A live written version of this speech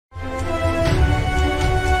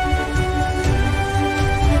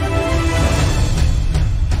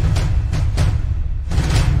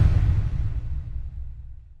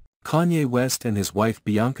Kanye West and his wife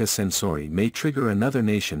Bianca Censori may trigger another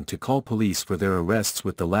nation to call police for their arrests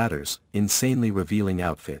with the latter's insanely revealing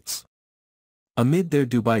outfits. Amid their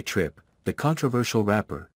Dubai trip, the controversial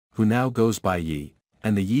rapper, who now goes by Ye,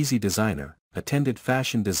 and the Yeezy designer, attended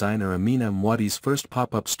fashion designer Amina Mwadi's first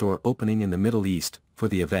pop-up store opening in the Middle East. For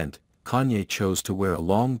the event, Kanye chose to wear a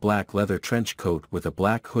long black leather trench coat with a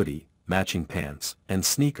black hoodie, matching pants, and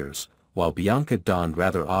sneakers, while Bianca donned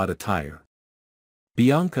rather odd attire.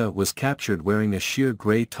 Bianca was captured wearing a sheer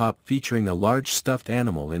gray top featuring a large stuffed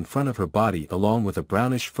animal in front of her body along with a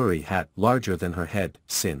brownish furry hat larger than her head.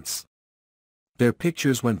 Since their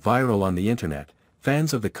pictures went viral on the internet,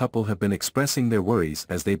 fans of the couple have been expressing their worries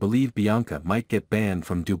as they believe Bianca might get banned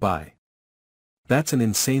from Dubai. That's an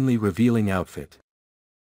insanely revealing outfit.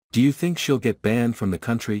 Do you think she'll get banned from the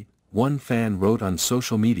country? One fan wrote on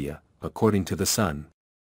social media, according to The Sun.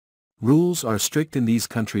 Rules are strict in these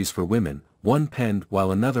countries for women, one penned,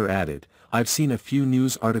 while another added, I've seen a few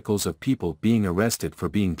news articles of people being arrested for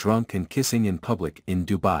being drunk and kissing in public in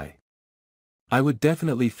Dubai. I would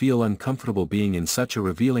definitely feel uncomfortable being in such a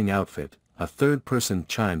revealing outfit, a third person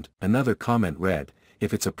chimed. Another comment read,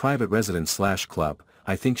 if it's a private residence/club,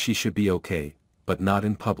 I think she should be okay, but not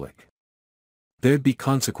in public. There'd be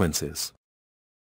consequences.